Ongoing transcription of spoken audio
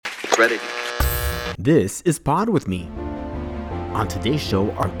This is Pod With Me. On today's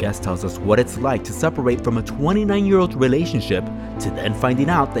show, our guest tells us what it's like to separate from a 29-year-old relationship to then finding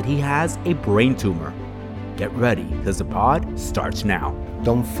out that he has a brain tumor. Get ready, because the pod starts now.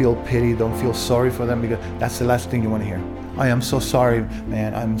 Don't feel pity, don't feel sorry for them, because that's the last thing you want to hear. I am so sorry,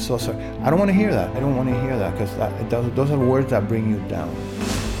 man, I'm so sorry. I don't want to hear that. I don't want to hear that, because those are words that bring you down.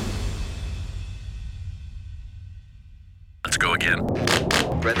 Let's go again.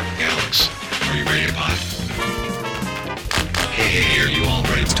 Alex, are you ready to pod? Hey, are you all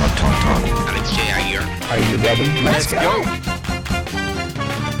ready? Talk. Alex J. here. Are you ready? Let's go!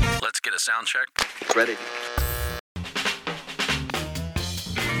 Let's get a sound check.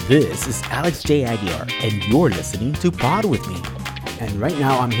 This is Alex J. Aguiar, and you're listening to Pod With Me. And right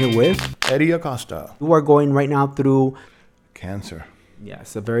now I'm here with Eddie Acosta. You are going right now through Cancer.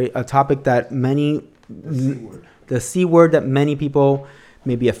 yes, a topic that the C word that many people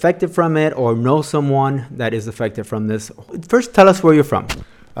may be affected from it or know someone that is affected from this. First, tell us where you're from.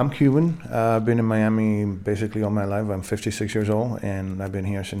 I'm Cuban. I've been in Miami basically all my life. I'm 56 years old, and I've been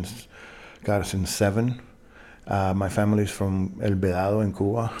here since 7. My family's from El Vedado in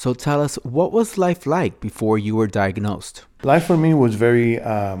Cuba. So tell us, what was life like before you were diagnosed? Life for me was very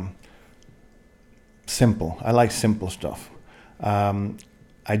simple. I like simple stuff.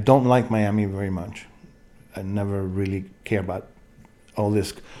 I don't like Miami very much. I never really care about all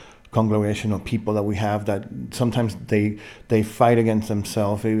this conglomeration of people that we have that sometimes they fight against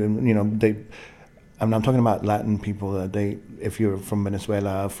themselves. I'm not talking about Latin people that if you're from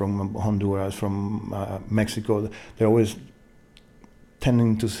Venezuela, from Honduras, from Mexico, they're always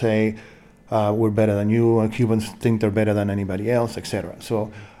tending to say we're better than you. Cubans think they're better than anybody else, etc.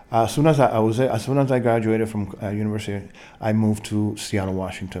 So as soon as I graduated from university, I moved to Seattle,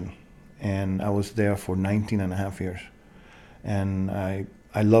 Washington, and I was there for 19 and a half years. And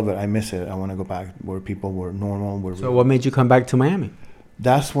I love it. I miss it. I want to go back where people were normal. So what made you come back to Miami?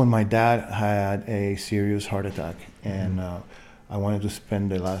 That's when my dad had a serious heart attack, and I wanted to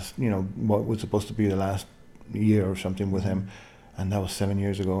spend the last, what was supposed to be the last year or something with him, and that was 7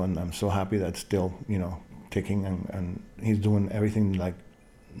 years ago. And I'm so happy that's still, ticking, and he's doing everything like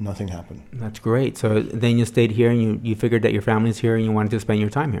nothing happened. That's great. So then you stayed here, and you figured that your family's here, and you wanted to spend your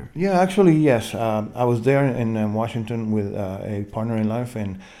time here. Yeah, actually, yes. I was there in Washington with a partner in life,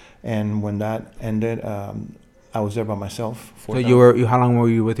 and when that ended, I was there by myself. So how long were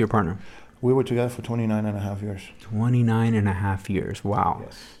you with your partner? We were together for 29 and a half years. 29 and a half years. Wow.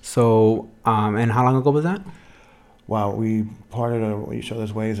 Yes. So, and how long ago was that? Wow, we parted each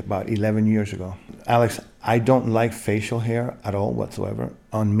other's ways about 11 years ago. Alex, I don't like facial hair at all whatsoever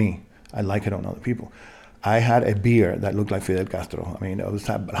on me. I like it on other people. I had a beard that looked like Fidel Castro. I mean, it was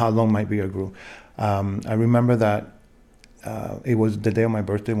how long my beard grew. I remember that it was the day of my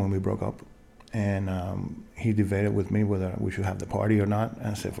birthday when we broke up. And he debated with me whether we should have the party or not. And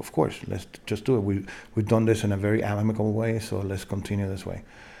I said, of course, let's just do it. We've done this in a very amicable way, so let's continue this way.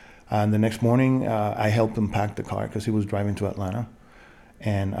 And the next morning, I helped him pack the car because he was driving to Atlanta.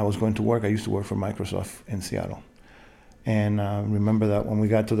 And I was going to work. I used to work for Microsoft in Seattle. And remember that when we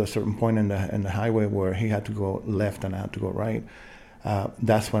got to the certain point in the highway where he had to go left and I had to go right,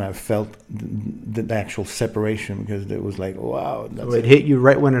 that's when I felt the actual separation, because it was like, wow. So it hit you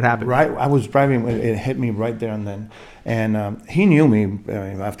right when it happened. Right, I was driving, it hit me right there and then. And he knew me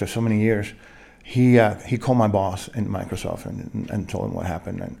after so many years. He called my boss in Microsoft and told him what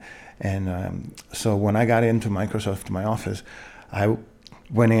happened. And so when I got into Microsoft, to my office, I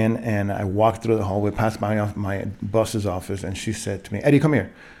went in and I walked through the hallway, past my boss's office, and she said to me, Eddie, come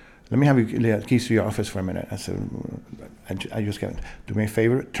here. Let me have your keys to your office for a minute. I said, I just got, do me a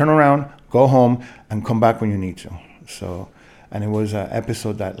favor, turn around, go home, and come back when you need to. So, and it was an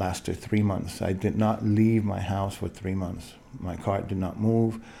episode that lasted 3 months. I did not leave my house for 3 months. My car did not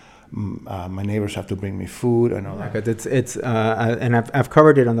move. My neighbors have to bring me food and all that. It's and I've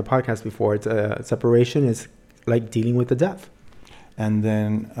covered it on the podcast before. It's separation is like dealing with the death. And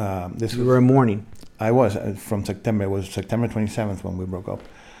then you were in mourning. I was from September. It was September 27th when we broke up.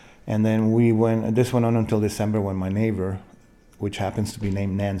 And then this went on until December, when my neighbor, which happens to be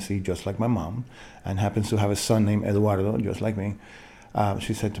named Nancy, just like my mom, and happens to have a son named Eduardo, just like me,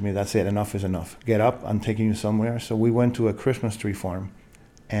 she said to me, that's it, enough is enough. Get up, I'm taking you somewhere. So we went to a Christmas tree farm,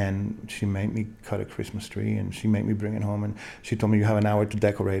 and she made me cut a Christmas tree, and she made me bring it home, and she told me, you have an hour to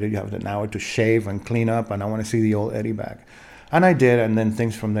decorate it, you have an hour to shave and clean up, and I want to see the old Eddie back. And I did, and then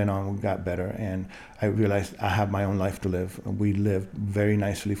things from then on got better, and I realized I have my own life to live. We lived very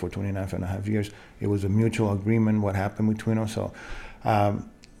nicely for 29 and a half years. It was a mutual agreement what happened between us. So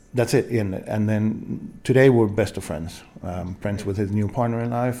that's it. And then today we're best of friends, friends with his new partner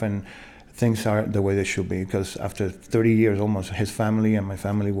in life, and things are the way they should be. Because after 30 years, almost, his family and my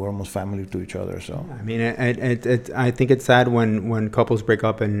family were almost family to each other. So I mean, I think it's sad when couples break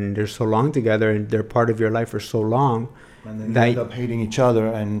up and they're so long together and they're part of your life for so long. And then they end up hating each other,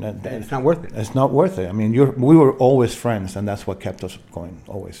 and it's not worth it. It's not worth it. I mean, we were always friends, and that's what kept us going,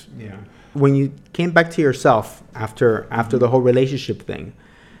 always. Yeah. When you came back to yourself after the whole relationship thing,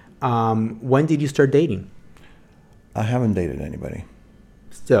 when did you start dating? I haven't dated anybody.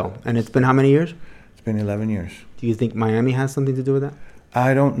 Still, and it's been how many years? It's been 11 years. Do you think Miami has something to do with that?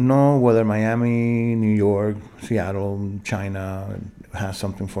 I don't know whether Miami, New York, Seattle, China has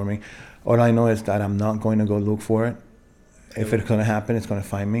something for me. All I know is that I'm not going to go look for it. If it's going to happen, it's going to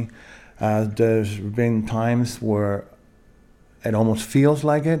find me. There's been times where it almost feels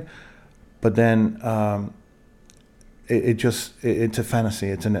like it, but then it's a fantasy.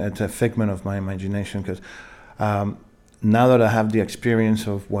 It's a figment of my imagination. Because now that I have the experience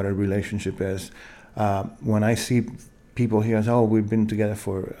of what a relationship is, when I see people here say, "Oh, we've been together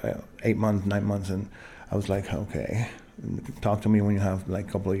for 8 months, 9 months," and I was like, "Okay, talk to me when you have like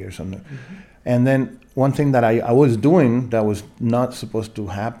a couple of years on there." Mm-hmm. And then one thing that I was doing that was not supposed to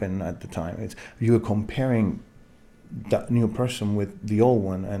happen at the time is you were comparing that new person with the old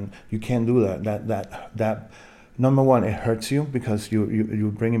one, and you can't do that. That number one, it hurts you because you're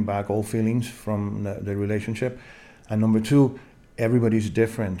bringing back old feelings from the relationship, and number two, everybody's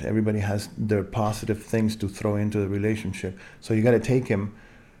different. Everybody has their positive things to throw into the relationship. So you got to take him.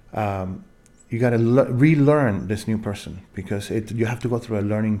 You got to relearn this new person, because you have to go through a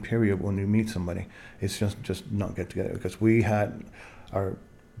learning period when you meet somebody. It's just not get together, because we had our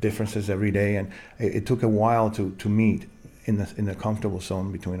differences every day, and it took a while to meet in the comfortable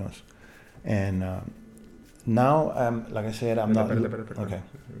zone between us. And now, like I said, I'm not. Okay.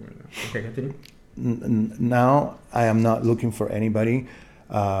 Okay, continue. Now I am not looking for anybody.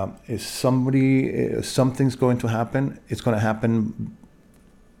 If something's going to happen, it's going to happen.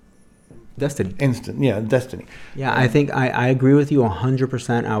 Destiny. Destiny. Yeah, I think I agree with you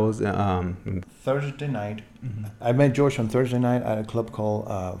 100%. I was Thursday night. Mm-hmm. I met George on Thursday night at a club called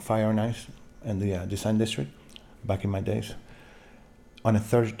Fire and Ice in the Design District, back in my days. On a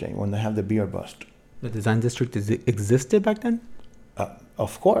Thursday when they have the beer bust. The Design District existed back then?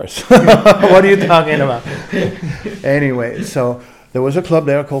 Of course. What are you talking about? Anyway, so there was a club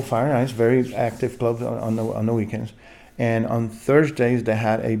there called Fire and Ice, very active club on the weekends. And on Thursdays, they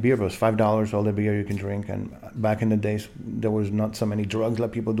had a beer bus, $5 all the beer you can drink. And back in the days, there was not so many drugs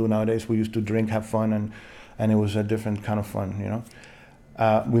like people do nowadays. We used to drink, have fun, and it was a different kind of fun, you know.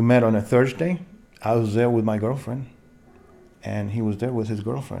 We met on a Thursday. I was there with my girlfriend, and he was there with his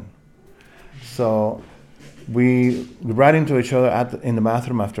girlfriend. So we ran into each other in the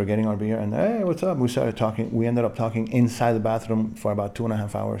bathroom after getting our beer, and hey, what's up? We started talking. We ended up talking inside the bathroom for about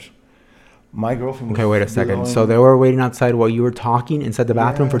 2.5 hours. My girlfriend. Okay, wait a second. So they were waiting outside while you were talking inside the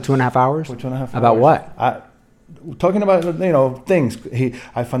bathroom for 2.5 hours? For 2.5 hours. About what? Talking about, things.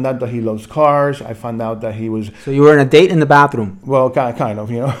 I found out that he loves cars. I found out that he was. So you were on a date in the bathroom? Well, kind of,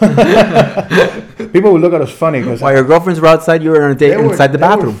 People would look at us funny because. While your girlfriends were outside, you were on a date inside the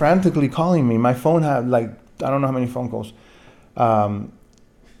bathroom. They were frantically calling me. My phone had I don't know how many phone calls, and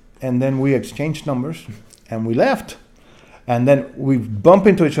then we exchanged numbers, and we left. And then we bump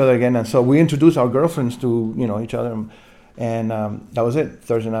into each other again, and so we introduced our girlfriends to each other, and that was it.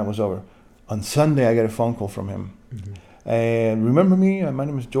 Thursday night was over. On Sunday, I get a phone call from him. Mm-hmm. And remember me? My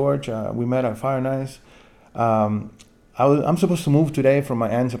name is George. We met at Fire and Ice. I'm supposed to move today from my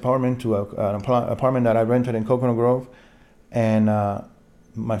aunt's apartment to an apartment that I rented in Coconut Grove, and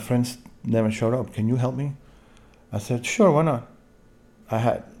my friends never showed up. Can you help me? I said, sure, why not? I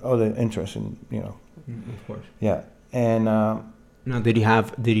had other interest in Of course. Yeah. And now, did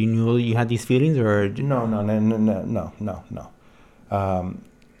he know you had these feelings, or no.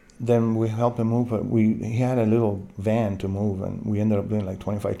 Then we helped him move. But he had a little van to move, and we ended up doing like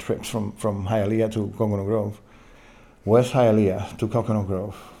 25 trips from Hialeah to Coconut Grove, West Hialeah to Coconut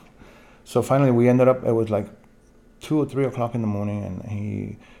Grove. So finally, we ended up. It was like 2 or 3 o'clock in the morning, and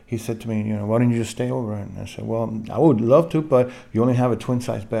he said to me, why don't you just stay over? And I said, well, I would love to, but you only have a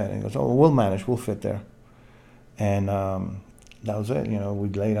twin-size bed. And he goes, oh, we'll manage. We'll fit there. And that was it. We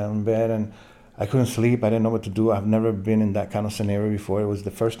lay down in bed, and I couldn't sleep. I didn't know what to do. I've never been in that kind of scenario before. It was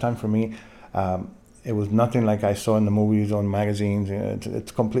the first time for me. It was nothing like I saw in the movies or magazines.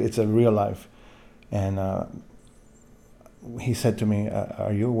 It's complete. It's a real life. And he said to me,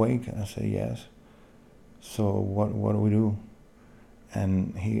 "Are you awake?" And I said, "Yes." So what do we do?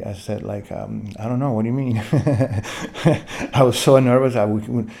 And I said, like, I don't know, what do you mean? I was so nervous,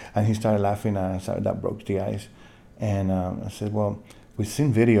 and he started laughing, and that broke the ice. And I said, well, we've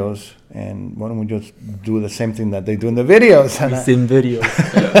seen videos, and why don't we just do the same thing that they do in the videos? We've seen videos.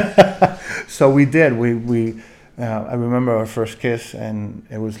 So we did. I remember our first kiss, and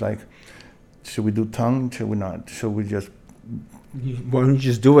it was like, should we do tongue? Should we not? Should we just... Why don't you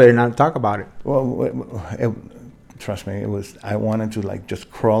just do it and not talk about it? Well, trust me, I wanted to like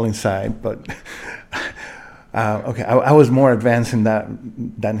just crawl inside, but okay, I was more advanced in that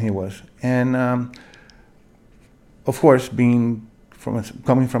than he was. And of course, coming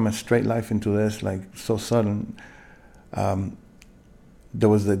from a straight life into this, like so sudden, there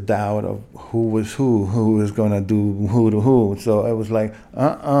was the doubt of who was going to do who to who. So it was like,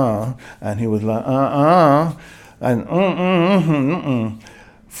 and he was like, and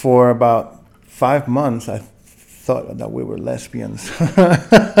For about 5 months, I thought that we were lesbians,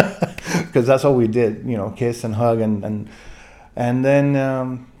 because that's all we did, kiss and hug, and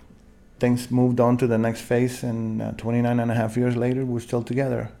then things moved on to the next phase, and 29 and a half years later, we're still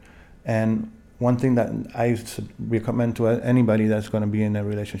together. And one thing that I recommend to anybody that's going to be in a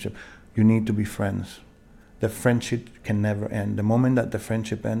relationship, you need to be friends. The friendship can never end. The moment that the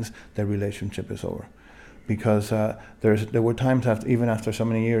friendship ends, the relationship is over. Because there were times after so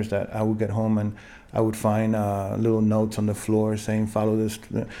many years that I would get home and I would find little notes on the floor saying, follow this,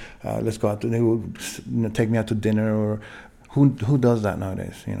 let's go out. They would take me out to dinner, or who does that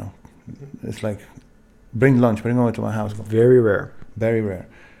nowadays? It's like, bring lunch, bring over to my house. Very rare. Very rare.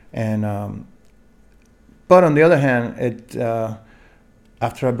 And but on the other hand,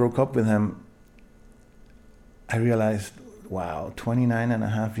 after I broke up with him, I realized, wow, 29 and a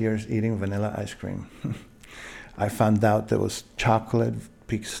half years eating vanilla ice cream. I found out there was chocolate,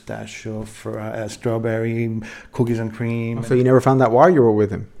 pistachio, strawberry, cookies and cream. So you never found that while you were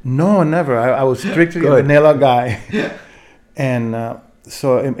with him? No, never. I was strictly a vanilla guy. And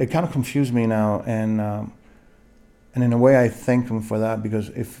so it kind of confused me now. And in a way, I thank him for that, because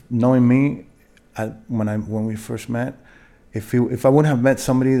if knowing me, when we first met, if I wouldn't have met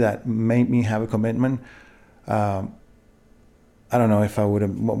somebody that made me have a commitment, I don't know if I would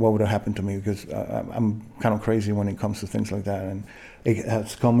have, what would have happened to me, because I'm kind of crazy when it comes to things like that, and it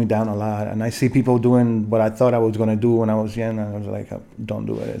has calmed me down a lot. And I see people doing what I thought I was going to do when I was young, and I was like, don't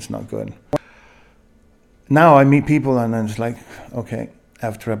do it, it's not good. Now I meet people and I'm just like, okay,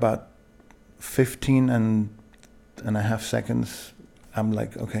 after about 15 and a half seconds, I'm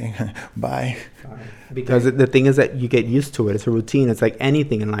like, okay, bye. Because the thing is that you get used to it. It's a routine. It's like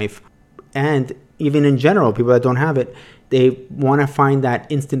anything in life. And even in general, people that don't have it, they want to find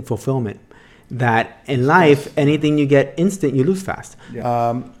that instant fulfillment. That in life, anything you get instant, you lose fast.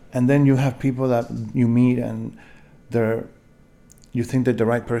 Yeah. And then you have people that you meet and you think they're the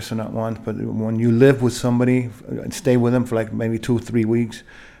right person at once, but when you live with somebody, stay with them for like maybe 2-3 weeks,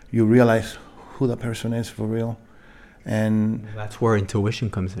 you realize who that person is for real. And that's where intuition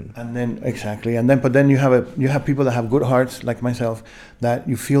comes in. And then but then you have people that have good hearts like myself, that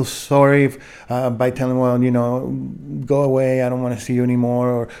you feel sorry by telling, well, go away, I don't want to see you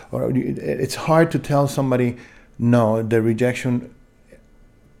anymore, or it's hard to tell somebody no. The rejection,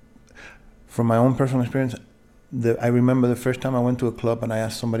 from my own personal experience, I remember the first time I went to a club and I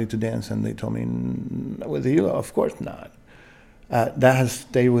asked somebody to dance, and they told me, with you, of course not. That has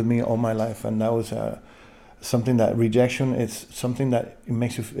stayed with me all my life, and that was something that rejection, it's something that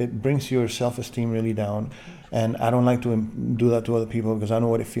it brings your self-esteem really down. And I don't like to do that to other people, because I know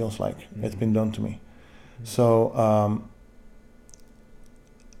what it feels like. Mm-hmm. It's been done to me. Mm-hmm. So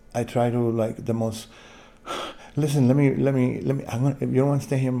I try to like the most, listen, let me, if you don't want to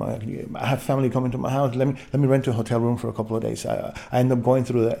stay here, I have family coming to my house, let me rent a hotel room for a couple of days. I end up going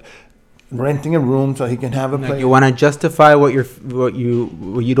through that, renting a room so he can have a place. You want to justify what you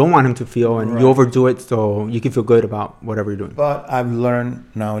don't want him to feel, and you overdo it so you can feel good about whatever you're doing. But I've learned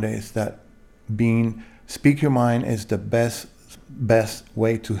nowadays that speak your mind is the best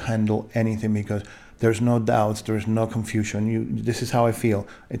way to handle anything, because there's no doubts, there's no confusion. This is how I feel.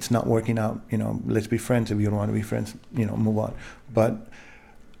 It's not working out. Let's be friends. If you don't want to be friends, move on. But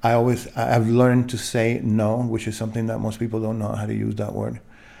I've learned to say no, which is something that most people don't know how to use that word.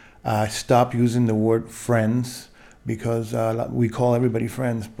 Stop using the word friends, because we call everybody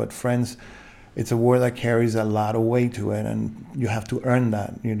friends, but friends, it's a word that carries a lot of weight to it, and you have to earn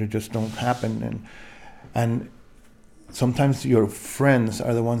that. It just don't happen, and sometimes your friends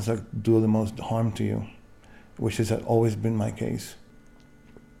are the ones that do the most harm to you, which has always been my case.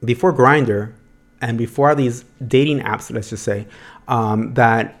 Before Grindr and before these dating apps, let's just say,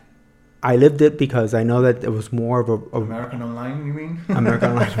 that I lived it because I know that it was more of a American Online, you mean?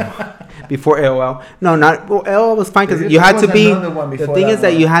 American Online before AOL. No, not well, AOL was fine because There you had was to be. another one The before thing that is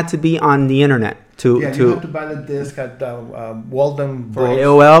that one. you had to be on the internet You had to buy the disc at Walden for Books.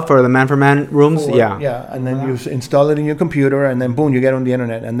 AOL for the man for man rooms. Yeah, and then you install it in your computer, and then boom, you get on the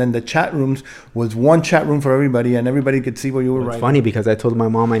internet. And then the chat rooms was one chat room for everybody, and everybody could see what you were It's writing. funny because I told my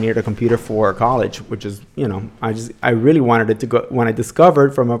mom I needed a computer for college, which is, I really wanted it to go. When I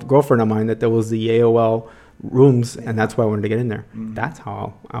discovered from a girlfriend of mine that there was the AOL rooms, and that's why I wanted to get in there. That's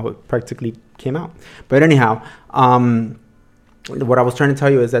how I practically came out. But anyhow, what I was trying to tell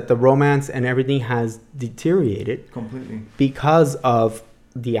you is that the romance and everything has deteriorated Completely. because of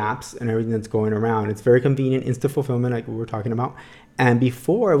the apps and everything that's going around. It's very convenient, instant fulfillment, like we were talking about. And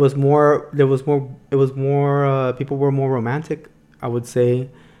before, people were more romantic, I would say.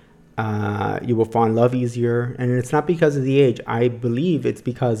 You will fall in love easier. And it's not because of the age. I believe it's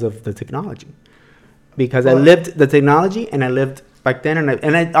because of the technology. Because I lived the technology and I lived back then.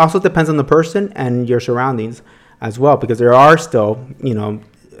 And it also depends on the person and your surroundings as well. Because there are still,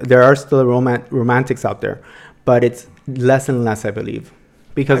 romantics out there. But it's less and less, I believe,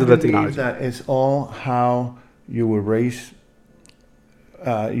 because of the technology. That it's all how you were raised.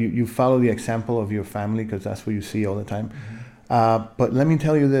 You follow the example of your family because that's what you see all the time. But let me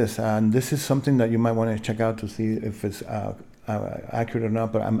tell you this, and this is something that you might want to check out to see if it's accurate or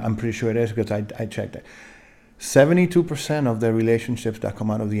not, but I'm pretty sure it is because I checked it. 72% of the relationships that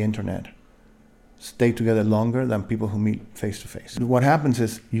come out of the internet stay together longer than people who meet face to face. What happens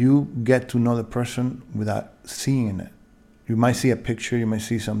is you get to know the person without seeing it. You might see a picture, you might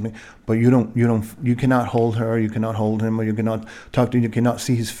see something, but you cannot hold her, you cannot hold him, or you cannot talk to him, you cannot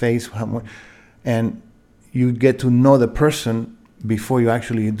see his face, and you get to know the person before you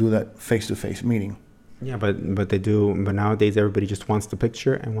actually do that face-to-face meeting. Yeah, but they do. But nowadays, everybody just wants the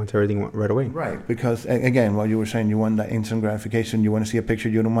picture and wants everything right away. Right, because again, what you were saying, you want that instant gratification. You want to see a picture.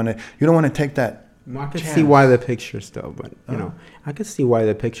 You don't want to take that. I can see why the picture still, but I can see why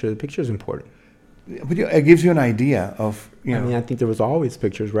the picture is important. But it gives you an idea of I think there was always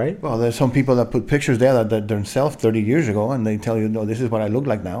pictures, right? Well, there's some people that put pictures there that themselves 30 years ago, and they tell you, no, this is what I look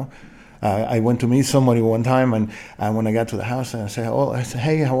like now. I went to meet somebody one time, and when I got to the house, I said,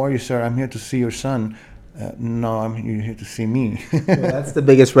 hey, how are you, sir? I'm here to see your son. No, I'm here to see me. Well, that's the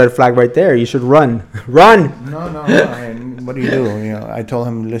biggest red flag right there. You should run. Run! No. I mean, what do you do? I told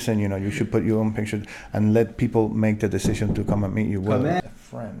him, listen, you should put your own pictures and let people make the decision to come and meet you. Well, a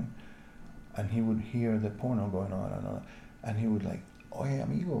friend, and he would hear the porno going on, and he would like, oye,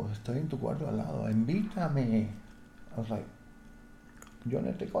 amigo, estoy en tu cuarto al lado, invítame. I was like, yo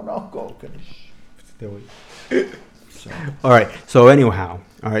no te conozco. All right. So anyhow,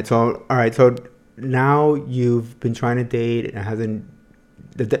 all right. So now you've been trying to date. It hasn't.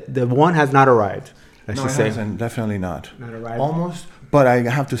 The one has not arrived. It hasn't. Definitely not. Not arrived. Almost. But I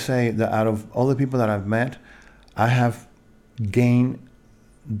have to say that out of all the people that I've met, I have gained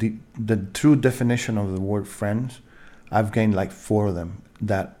the true definition of the word friends. I've gained like 4 of them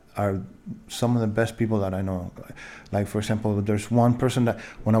that are some of the best people that I know. Like, for example, there's one person that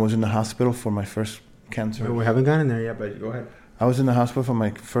when I was in the hospital for my first cancer. No, we haven't gotten there yet, but go ahead. I was in the hospital for my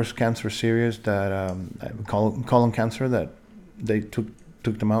first cancer series that colon cancer that they took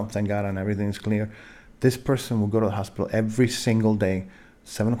them out, thank God, and everything's clear. This person would go to the hospital every single day,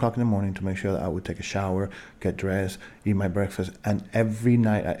 7 o'clock in the morning, to make sure that I would take a shower, get dressed, eat my breakfast, and every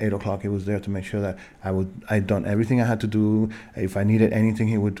night at 8 o'clock he was there to make sure that I'd done everything I had to do. If I needed anything,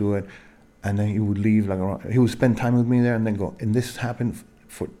 he would do it, and then he would leave he would spend time with me there and then go. And this happened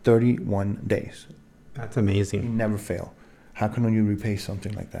for 31 days. That's amazing. He never failed. How can you repay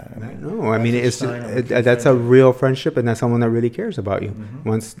something like that? That's a real friendship, and that's someone that really cares about you,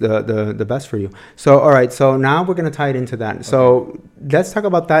 wants the best for you. So, all right. So now we're going to tie it into that. Okay. So let's talk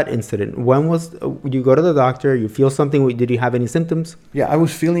about that incident. When was you go to the doctor? You feel something? Did you have any symptoms? Yeah, I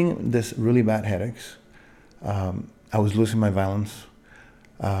was feeling this really bad headaches. I was losing my balance.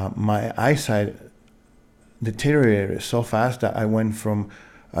 My eyesight deteriorated so fast that I went from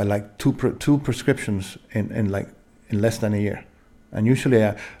like two prescriptions in less than a year. And usually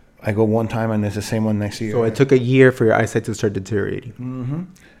I go one time and it's the same one next year. So it took a year for your eyesight to start deteriorating.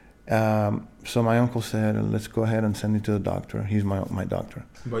 Mm-hmm. So my uncle said, let's go ahead and send you to the doctor. He's my doctor.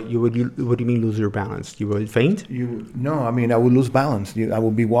 But what do you mean lose your balance? You would faint? No, I mean I would lose balance. I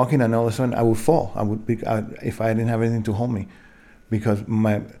would be walking and all of a sudden I would fall. If I didn't have anything to hold me. Because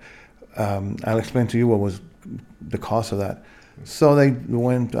I'll explain to you what was the cause of that. So I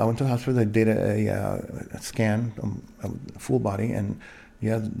went to the hospital. They did a scan, a full body, and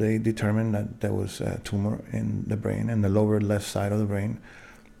they determined that there was a tumor in the brain, in the lower left side of the brain.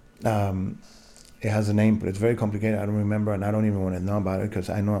 It has a name, but it's very complicated. I don't remember, and I don't even want to know about it because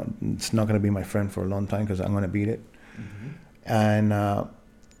I know it's not going to be my friend for a long time because I'm going to beat it. And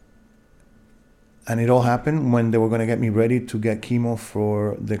it all happened when they were going to get me ready to get chemo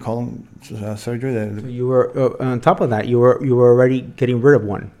for the colon surgery. So you were on top of that. You were already getting rid of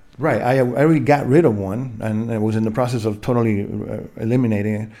one. Right. I already got rid of one, and I was in the process of totally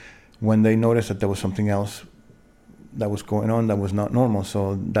eliminating it when they noticed that there was something else that was going on that was not normal.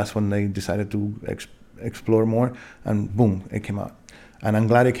 So that's when they decided to explore more, and boom, it came out. And I'm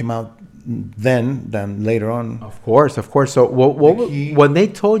glad it came out then than later on. Of course. So when they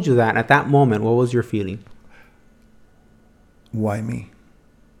told you that at that moment, what was your feeling? Why me?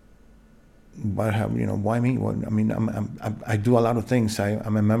 Why me? I do a lot of things.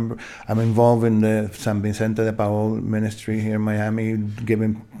 I'm a member. I'm involved in the San Vicente de Paul ministry here in Miami,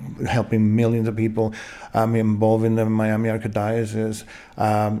 helping millions of people. I'm involved in the Miami Archdiocese.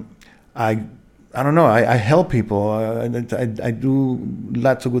 I don't know. I help people. I do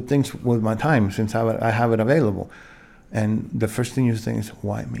lots of good things with my time since I have it available. And the first thing you think is,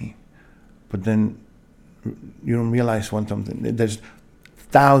 why me? But then you don't realize something. There's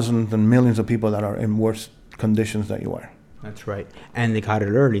thousands and millions of people that are in worse conditions than you are. That's right. And they caught it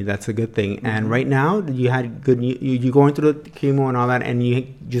early. That's a good thing. And right now, you had good news. You're going through the chemo and all that, and you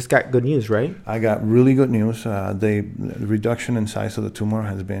just got good news, right? I got really good news. The reduction in size of the tumor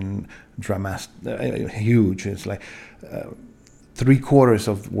has been dramatic, huge. It's like 3/4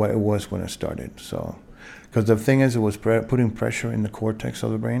 of what it was when it started. So, because the thing is, it was putting pressure in the cortex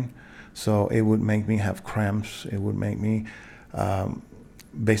of the brain, so it would make me have cramps. It would make me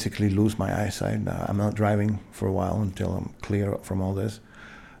basically lose my eyesight. I'm not driving for a while until I'm clear from all this.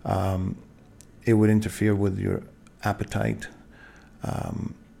 It would interfere with your appetite.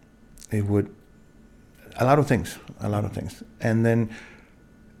 It would, a lot of things. And then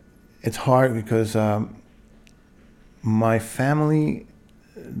it's hard because my family,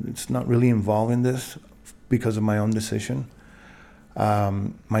 it's not really involved in this because of my own decision.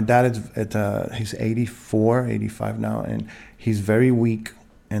 My dad he's 84, 85 now, and he's very weak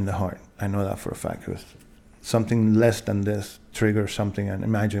in the heart. I know that for a fact. Because something less than this triggers something, and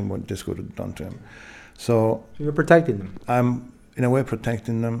imagine what this could have done to him. So you're protecting them. I'm in a way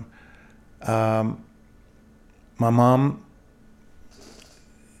protecting them. My mom,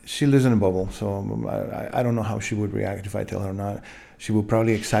 she lives in a bubble, so I don't know how she would react if I tell her not. She would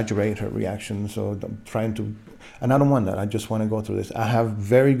probably exaggerate her reaction. So I'm trying to, and I don't want that. I just want to go through this. I have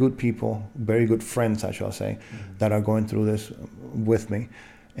very good people, very good friends, I shall say, that are going through this with me,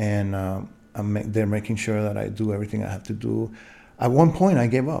 and they're making sure that I do everything I have to do. At one point, I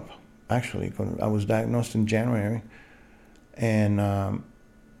gave up. Actually, I was diagnosed in January, and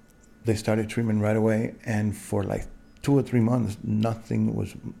they started treatment right away. And for like 2 or 3 months, nothing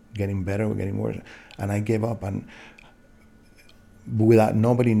was getting better or getting worse, and I gave up. And without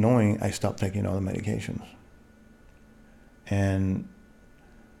nobody knowing, I stopped taking all the medications. And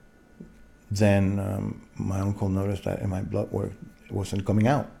then my uncle noticed that in my blood work, it wasn't coming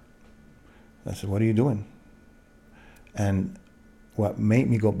out. I said, "What are you doing?" And what made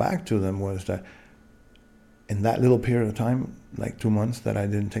me go back to them was that in that little period of time, like 2 months that I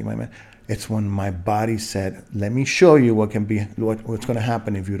didn't take my med, it's when my body said, "Let me show you what's going to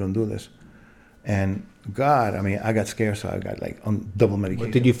happen if you don't do this." And God, I got scared, so I got like on double medication.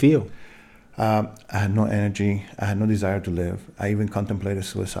 What did you feel? I had no energy. I had no desire to live. I even contemplated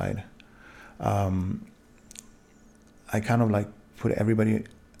suicide. I kind of like put everybody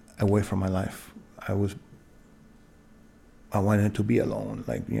away from my life. I wanted to be alone.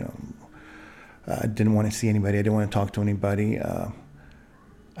 Like, I didn't want to see anybody. I didn't want to talk to anybody.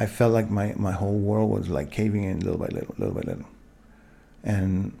 I felt like my whole world was like caving in little by little.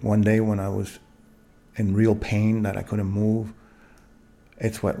 And one day when I was in real pain that I couldn't move,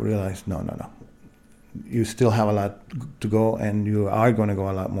 it's what I realized, no. You still have a lot to go, and you are going to go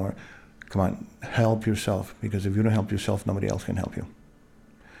a lot more. Come on, help yourself, because if you don't help yourself, nobody else can help you.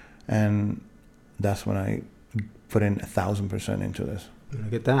 And that's when I put in 1,000% into this.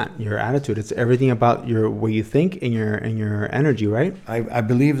 Look at that, your attitude. It's everything about your what you think and your energy, right? I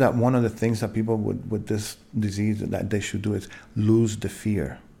believe that one of the things that people with this disease that they should do is lose the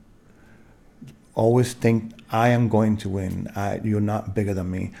fear. Always think, I am going to win. You're not bigger than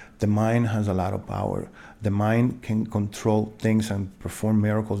me. The mind has a lot of power. The mind can control things and perform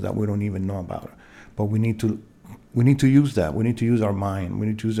miracles that we don't even know about. But we need to use that. We need to use our mind. We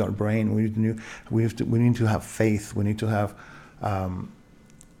need to use our brain. We need to have faith. We need to have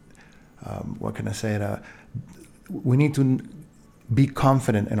what can I say? We need to be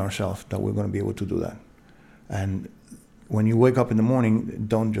confident in ourselves that we're going to be able to do that. And when you wake up in the morning,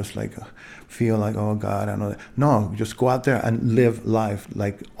 don't just like feel like, oh God, I know that. No, just go out there and live life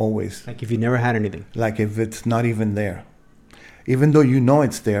like always. Like if you never had anything. Like if it's not even there. Even though you know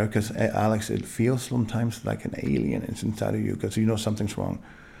it's there, because Alex, it feels sometimes like an alien is inside of you because you know something's wrong.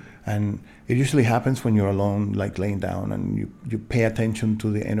 And it usually happens when you're alone, like laying down, and you pay attention to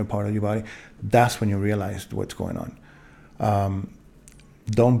the inner part of your body. That's when you realize what's going on.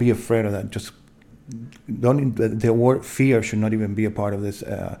 Don't be afraid of that. Just don't. The word fear should not even be a part of this.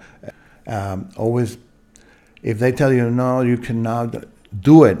 Always, if they tell you no, you cannot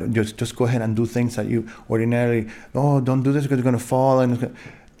do it. Just go ahead and do things that you ordinarily. Oh, don't do this because you're gonna fall and.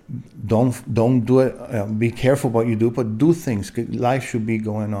 Don't do it. Be careful what you do, but do things. Life should be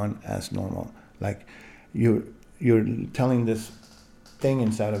going on as normal. Like you're telling this thing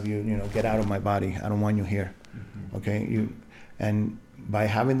inside of you, you know, get out of my body. I don't want you here. Mm-hmm. Okay. And by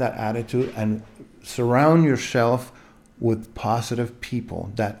having that attitude and surround yourself with positive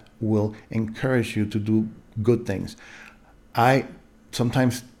people that will encourage you to do good things. I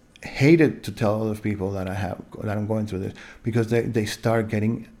sometimes hated to tell other people that I'm going through this because they start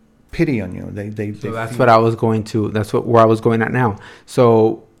getting pity on you. So that's what I was going to. That's where I was going at now.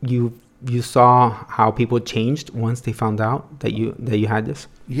 So you saw how people changed once they found out that you had this.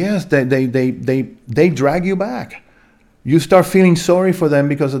 Yes, they drag you back. You start feeling sorry for them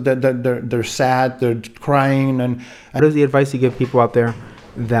because of they're sad, they're crying, and what is the advice you give people out there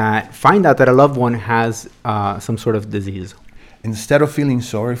that find out that a loved one has some sort of disease? Instead of feeling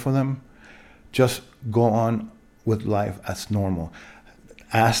sorry for them, just go on with life as normal.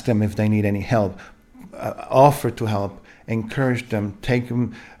 Ask them if they need any help. Offer to help. Encourage them. Take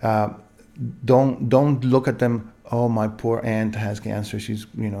them. Don't look at them. Oh, my poor aunt has cancer. She's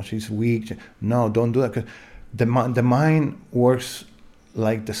weak. No, don't do that. 'Cause the mind works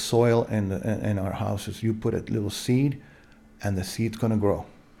like the soil in our houses. You put a little seed, and the seed's gonna grow.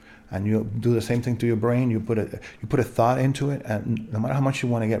 And you do the same thing to your brain. You put a thought into it, and no matter how much you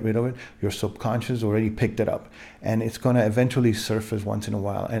want to get rid of it, your subconscious already picked it up, and it's going to eventually surface once in a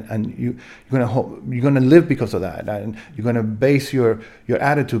while. And you're going to live because of that, and you're going to base your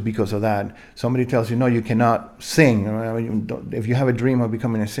attitude because of that. Somebody tells you no, you cannot sing. If you have a dream of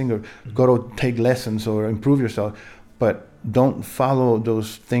becoming a singer, go to take lessons or improve yourself, but don't follow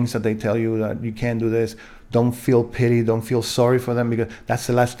those things that they tell you that you can't do this. Don't feel pity. Don't feel sorry for them because that's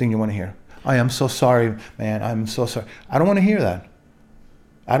the last thing you want to hear. I am so sorry, man. I'm so sorry. I don't want to hear that.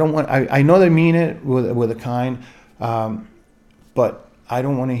 I know they mean it with a kind, but I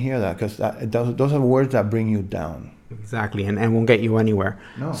don't want to hear that because those are words that bring you down. Exactly, and won't get you anywhere.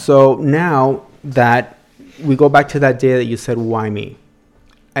 No. So now that we go back to that day that you said, "Why me?"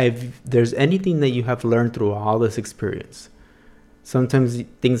 If there's anything that you have learned through all this experience. Sometimes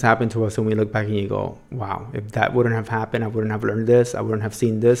things happen to us and we look back and you go, wow, if that wouldn't have happened, I wouldn't have learned this, I wouldn't have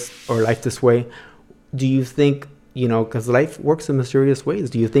seen this or life this way. Do you think, because life works in mysterious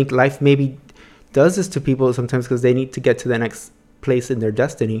ways, do you think life maybe does this to people sometimes because they need to get to the next place in their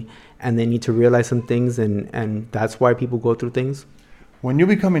destiny and they need to realize some things and that's why people go through things? When you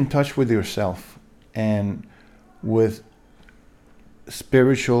become in touch with yourself and with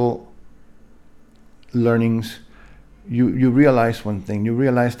spiritual learnings, you realize one thing. You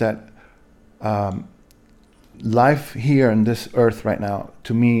realize that life here on this earth right now,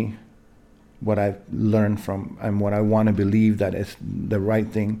 to me, what I've learned from and what I want to believe that is the right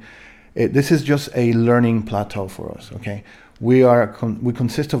thing, this is just a learning plateau for us, okay? We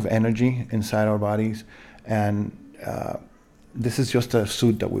consist of energy inside our bodies, and this is just a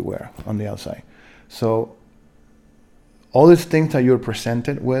suit that we wear on the outside. So all these things that you're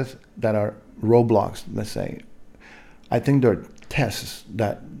presented with that are roadblocks, let's say, I think they're tests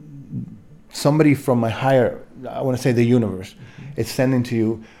that somebody from my higher, I want to say the universe, is sending to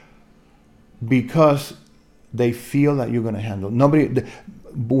you because they feel that you're going to handle.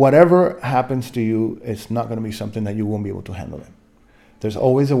 Whatever happens to you, it's not going to be something that you won't be able to handle it. There's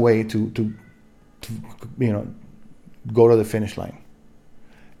always a way to go to the finish line.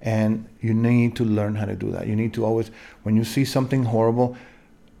 And you need to learn how to do that. You need to always, when you see something horrible,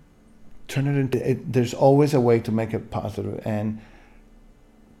 turn it into, there's always a way to make it positive, and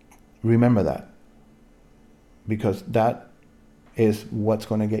remember that, because that is what's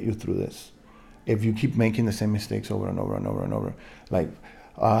going to get you through this. If you keep making the same mistakes over and over and over and over, like,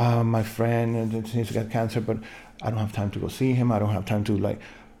 my friend he's got cancer, but I don't have time to go see him. I don't have time to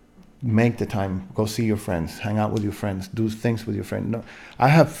make the time, go see your friends, hang out with your friends, do things with your friends. No, I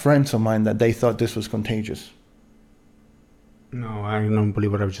have friends of mine that they thought this was contagious. No, I don't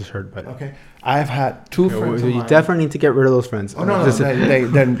believe what I've just heard, but okay. I've had two friends. You definitely need to get rid of those friends. Oh no,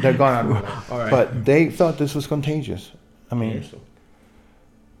 they're gone. All right. But they thought this was contagious, I mean,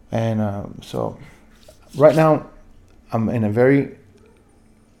 and so right now I'm in a very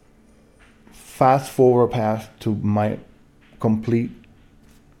fast forward path to my complete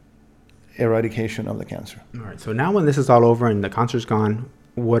eradication of the cancer. All right. So now when this is all over and the cancer's gone,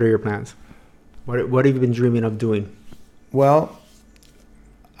 what are your plans? What have you been dreaming of doing? Well,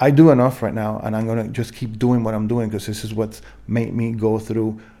 I do enough right now, and I'm going to just keep doing what I'm doing because this is what's made me go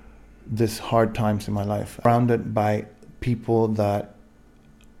through this hard times in my life. Surrounded by people that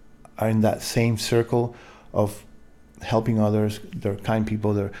are in that same circle of helping others. They're kind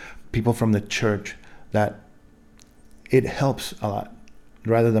people. They're people from the church that it helps a lot,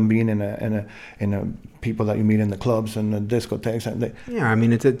 rather than being in a people that you meet in the clubs and the discotheques. Yeah, I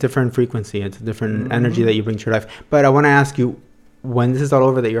mean, it's a different frequency. It's a different energy that you bring to your life. But I want to ask you, when this is all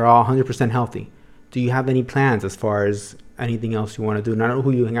over, that you're all 100% healthy, do you have any plans as far as anything else you want to do? Not who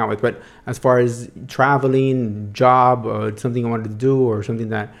you hang out with, but as far as traveling, job, or something you wanted to do, or something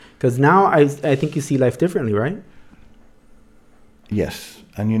that... Because now I think you see life differently, right? Yes.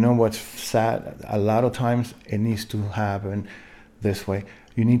 And you know what's sad? A lot of times it needs to happen this way.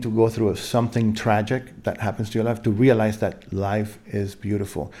 You need to go through something tragic that happens to your life to realize that life is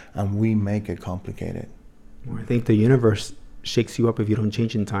beautiful, and we make it complicated. Well, I think the universe shakes you up if you don't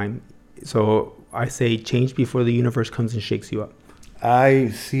change in time. So I say change before the universe comes and shakes you up. I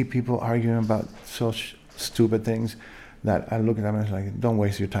see people arguing about such stupid things that I look at them and it's like, don't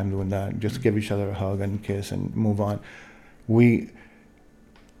waste your time doing that. Just give each other a hug and kiss and move on. We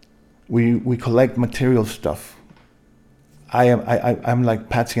collect material stuff. I'm like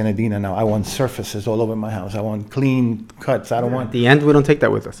Patsy and Adina now. I want surfaces all over my house. I want clean cuts. I don't want... At the end, we don't take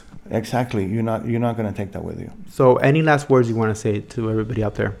that with us. Exactly. You're not going to take that with you. So any last words you want to say to everybody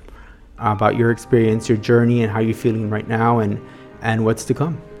out there about your experience, your journey, and how you're feeling right now, and what's to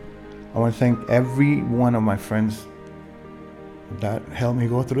come? I want to thank every one of my friends that helped me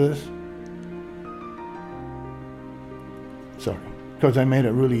go through this. Sorry. Because I made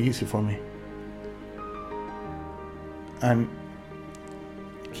it really easy for me. And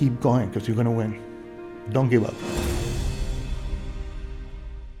keep going, because you're going to win. Don't give up.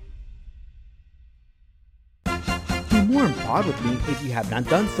 Do more and pod with me. If you have not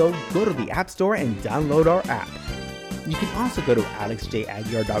done so, go to the App Store and download our app. You can also go to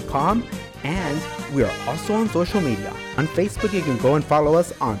alexjaguiar.com, and we are also on social media. On Facebook, you can go and follow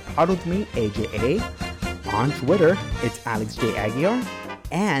us on Pod With Me, AJA. On Twitter, it's Alex J. Aguiar.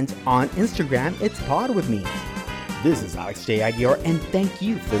 And on Instagram, it's Pod With Me. This is Alex J. Aguiar, and thank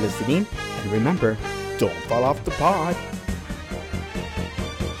you for listening. And remember, don't fall off the pod.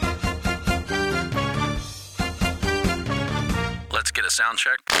 Let's get a sound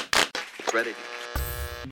check. Ready.